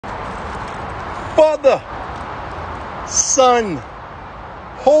Father, Son,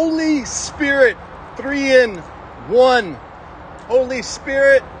 Holy Spirit, 3 in 1. Holy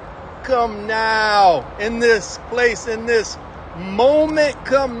Spirit, come now in this place, in this moment,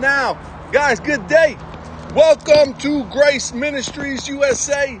 come now. Guys, good day. Welcome to Grace Ministries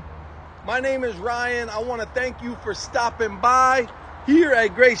USA. My name is Ryan. I want to thank you for stopping by. Here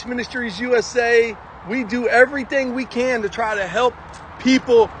at Grace Ministries USA, we do everything we can to try to help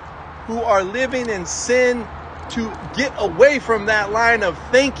people who are living in sin to get away from that line of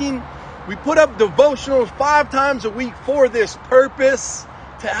thinking. We put up devotionals 5 times a week for this purpose,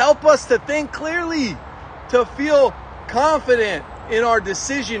 to help us to think clearly, to feel confident in our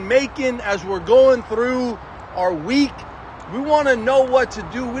decision making as we're going through our week. We want to know what to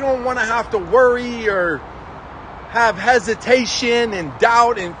do. We don't want to have to worry or have hesitation and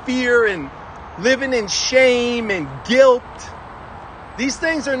doubt and fear and living in shame and guilt. These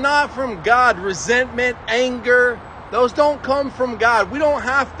things are not from God. Resentment, anger, those don't come from God. We don't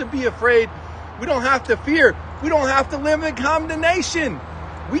have to be afraid. We don't have to fear. We don't have to live in condemnation.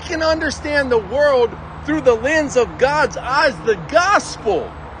 We can understand the world through the lens of God's eyes, the gospel,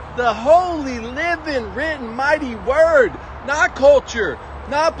 the holy, living, written, mighty word, not culture,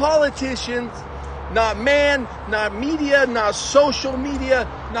 not politicians, not man, not media, not social media,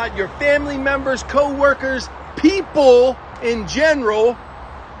 not your family members, co-workers. People in general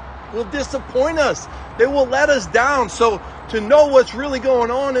will disappoint us. They will let us down. So to know what's really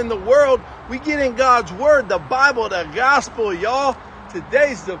going on in the world, we get in God's word, the Bible, the gospel, y'all.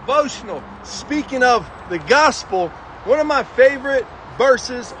 Today's devotional, speaking of the gospel, one of my favorite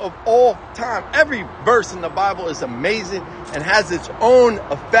verses of all time. Every verse in the Bible is amazing and has its own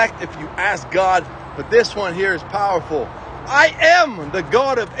effect if you ask God. But this one here is powerful. I am the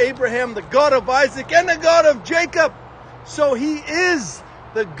God of Abraham, the God of Isaac, and the God of Jacob. So he is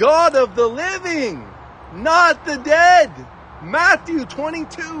the God of the living, not the dead. Matthew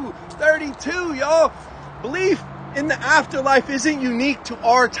 22:32, y'all. Belief in the afterlife isn't unique to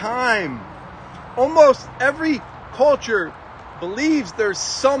our time. Almost every culture believes there's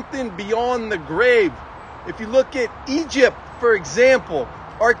something beyond the grave. If you look at Egypt, for example,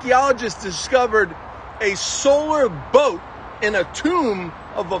 archaeologists discovered a solar boat in a tomb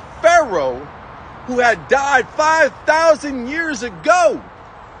of a pharaoh who had died 5,000 years ago.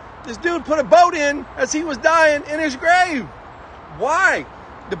 This dude put a boat in as he was dying in his grave. Why?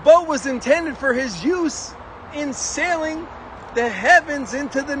 The boat was intended for his use in sailing the heavens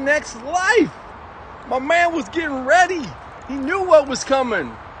into the next life. My man was getting ready. He knew what was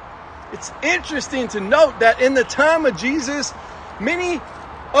coming. It's interesting to note that in the time of Jesus, many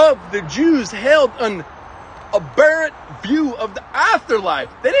of the Jews held an aberrant view of the afterlife.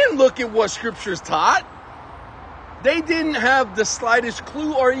 They didn't look at what scriptures taught. They didn't have the slightest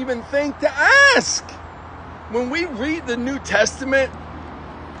clue or even think to ask. When we read the New Testament,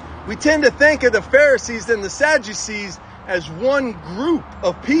 we tend to think of the Pharisees and the Sadducees as one group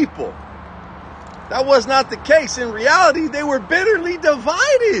of people. That was not the case. In reality, they were bitterly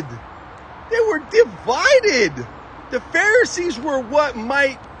divided. They were divided. The Pharisees were what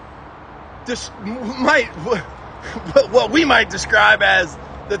we might describe as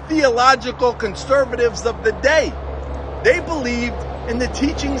the theological conservatives of the day. They believed in the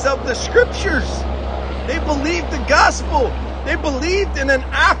teachings of the scriptures. They believed the gospel. They believed in an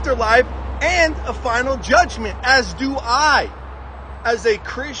afterlife and a final judgment, as do I. As a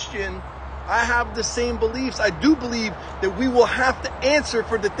Christian, I have the same beliefs. I do believe that we will have to answer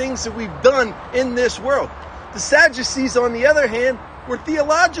for the things that we've done in this world. The Sadducees, on the other hand, were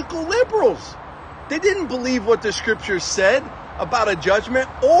theological liberals. They didn't believe what the scriptures said about a judgment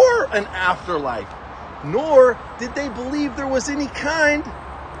or an afterlife, nor did they believe there was any kind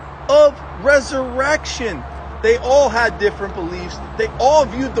of resurrection. They all had different beliefs. They all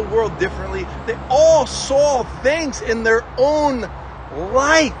viewed the world differently. They all saw things in their own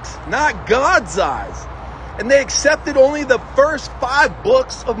light, not God's eyes. And they accepted only the first 5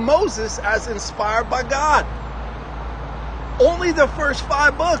 books of Moses as inspired by God. Only the first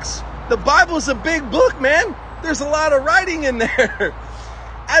 5 books. The Bible's a big book, man. There's a lot of writing in there.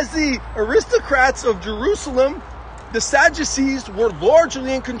 As the aristocrats of Jerusalem, the Sadducees were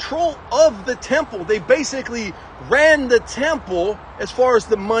largely in control of the temple. They basically ran the temple as far as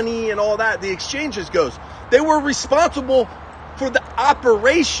the money and all that, the exchanges goes. They were responsible for the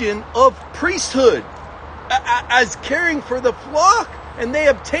operation of priesthood as caring for the flock, and they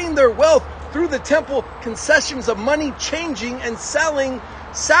obtained their wealth through the temple concessions of money changing and selling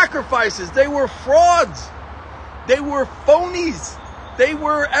sacrifices. They were frauds. They were phonies. They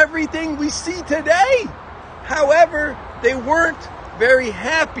were everything we see today. However, they weren't very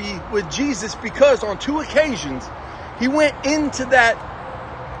happy with Jesus because on 2 occasions, he went into that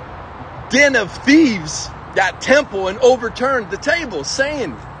den of thieves, that temple, and overturned the table,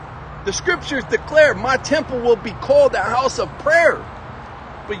 saying, the scriptures declare, my temple will be called a house of prayer,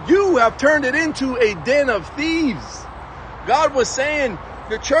 but you have turned it into a den of thieves. God was saying,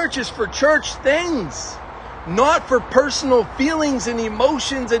 the church is for church things, not for personal feelings and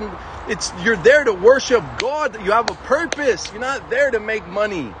emotions, and you're there to worship God. You have a purpose. You're not there to make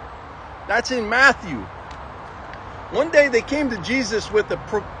money. That's in Matthew. One day they came to Jesus with a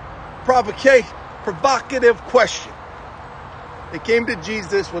provocative question. They came to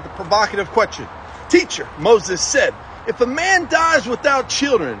Jesus with a provocative question. Teacher, Moses said, if a man dies without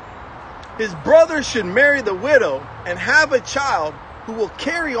children, his brother should marry the widow and have a child who will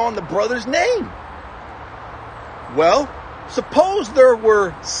carry on the brother's name. Well, suppose there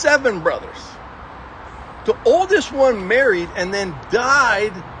were 7 brothers. The oldest one married and then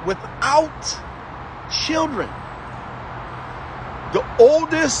died without children. The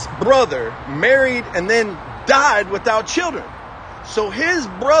oldest brother married and then died without children. So his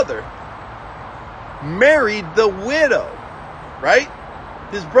brother married the widow, right?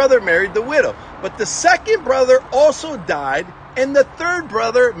 His brother married the widow. But the second brother also died, and the third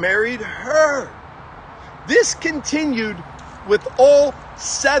brother married her. This continued with all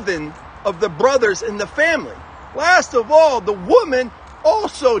 7 of the brothers in the family. Last of all, the woman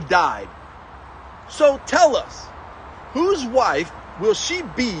also died. So tell us, whose wife will she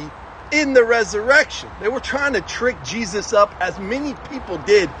be in the resurrection? They were trying to trick Jesus up, as many people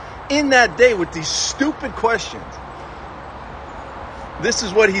did in that day, with these stupid questions. This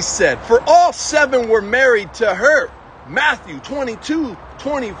is what he said. For all 7 were married to her. Matthew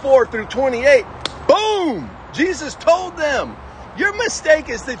 22:24-28. Boom! Jesus told them, your mistake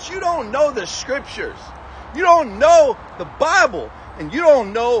is that you don't know the scriptures. You don't know the Bible. And you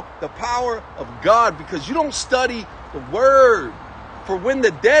don't know the power of God because you don't study the word. For when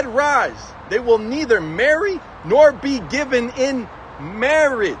the dead rise, they will neither marry nor be given in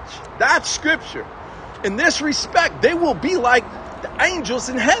marriage. That's scripture. In this respect, they will be like the angels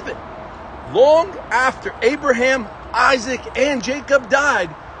in heaven. Long after Abraham, Isaac, and Jacob died,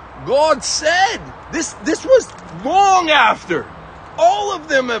 God said, this was long after all of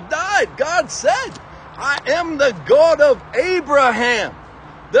them have died. God said, I am the God of Abraham,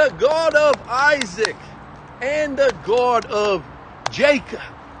 the God of Isaac, and the God of Jacob.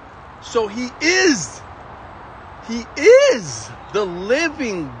 So he is the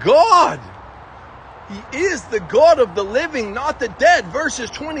living God. He is the God of the living, not the dead. Verses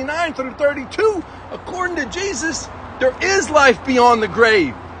 29-32. According to Jesus, there is life beyond the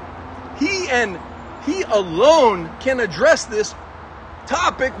grave. He alone can address this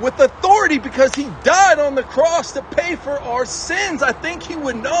topic with authority because he died on the cross to pay for our sins. I think he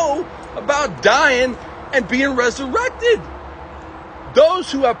would know about dying and being resurrected.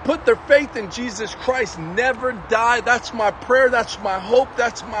 Those who have put their faith in Jesus Christ never die. That's my prayer. That's my hope.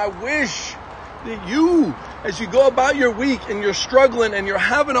 That's my wish. That you, as you go about your week and you're struggling and you're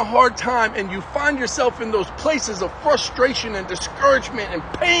having a hard time and you find yourself in those places of frustration and discouragement and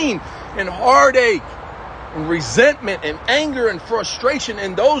pain and heartache and resentment and anger and frustration,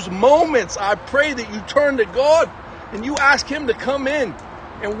 in those moments, I pray that you turn to God and you ask him to come in.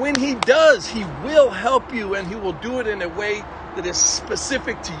 And when he does, he will help you, and he will do it in a way that is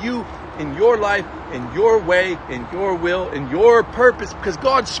specific to you, in your life, in your way, in your will, in your purpose, because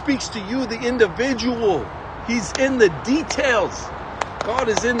God speaks to you, the individual. He's in the details. God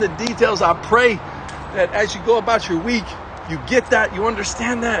is in the details. I pray that as you go about your week, you get that, you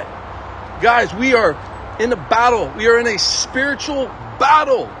understand that. Guys, we are in a battle. We are in a spiritual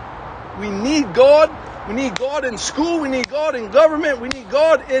battle. We need God. We need God in school. We need God in government. We need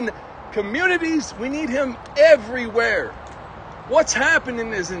God in communities. We need him everywhere. What's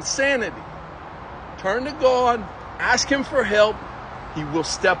happening is insanity. Turn to God. Ask him for help. He will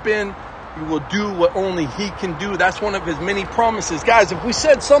step in. He will do what only he can do. That's one of his many promises. Guys, if we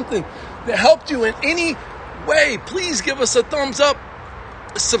said something that helped you in any way, please give us a thumbs up.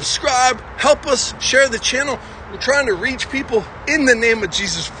 Subscribe. Help us share the channel. We're trying to reach people in the name of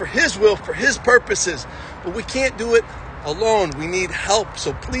Jesus for his will, for his purposes. But we can't do it alone. We need help.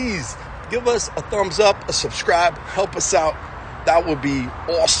 So please give us a thumbs up, a subscribe. Help us out. That would be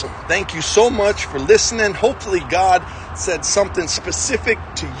awesome. Thank you so much for listening. Hopefully God said something specific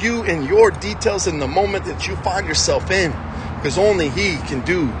to you in your details in the moment that you find yourself in, because only he can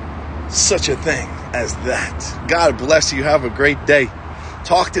do such a thing as that. God bless you. Have a great day.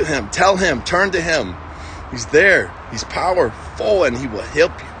 Talk to him. Tell him. Turn to him. He's there. He's powerful, and he will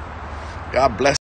help you. God bless you.